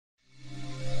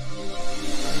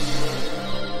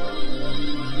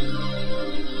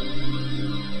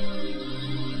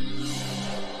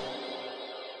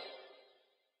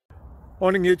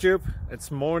Morning YouTube,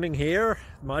 it's morning here.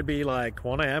 It might be like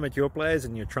 1 a.m. at your place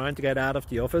and you're trying to get out of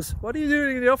the office. What are you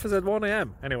doing in the office at 1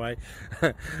 a.m? Anyway,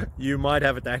 you might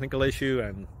have a technical issue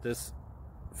and this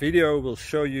video will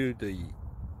show you the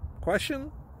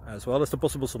question as well as the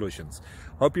possible solutions.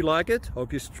 Hope you like it,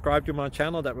 hope you subscribe to my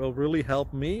channel. That will really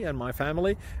help me and my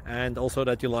family, and also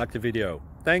that you like the video.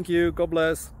 Thank you, God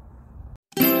bless.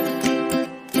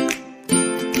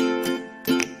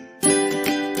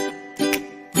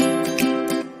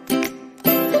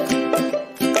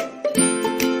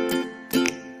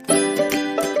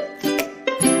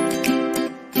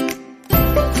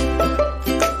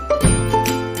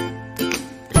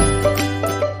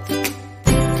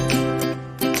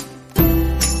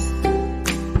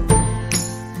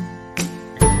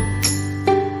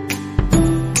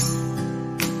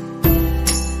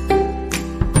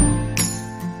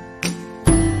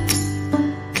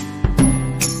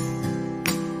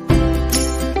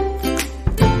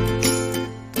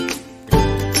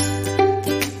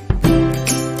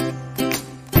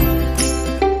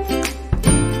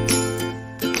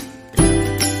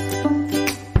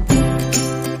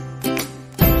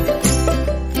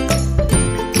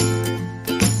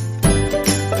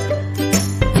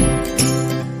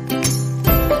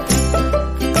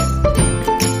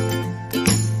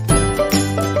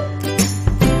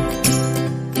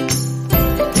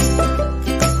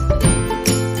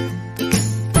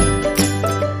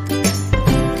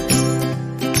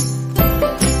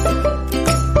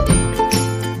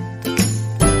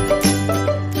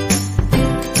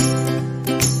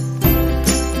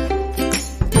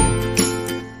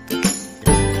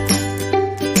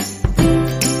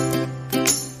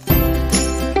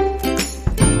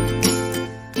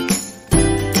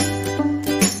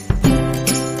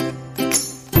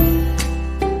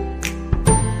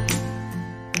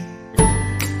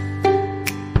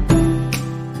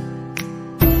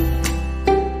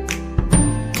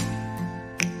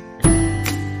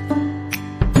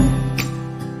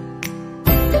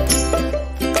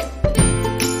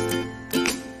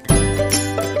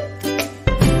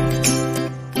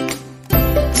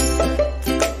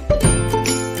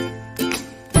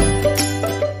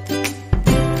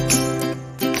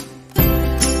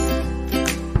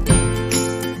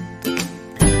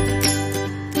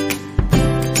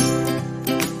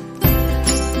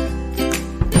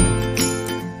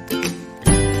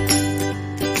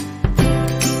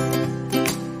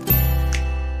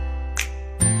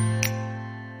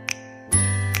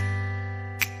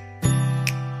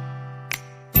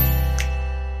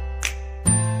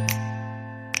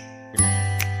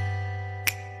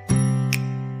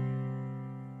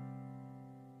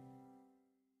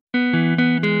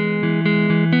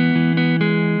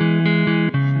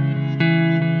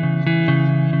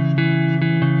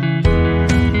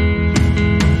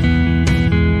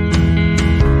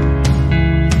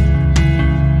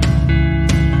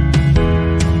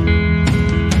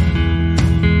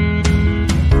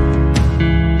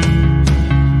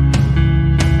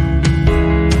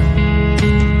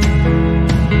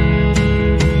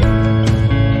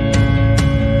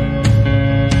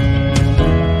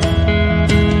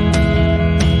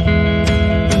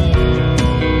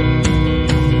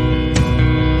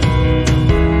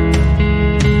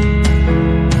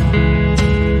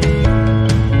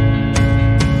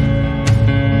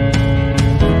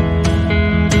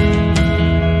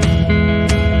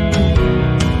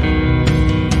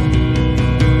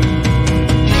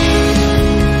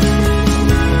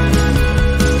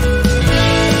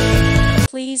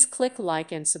 Please click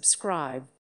like and subscribe.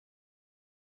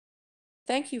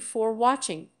 Thank you for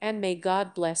watching, and may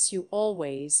God bless you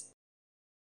always.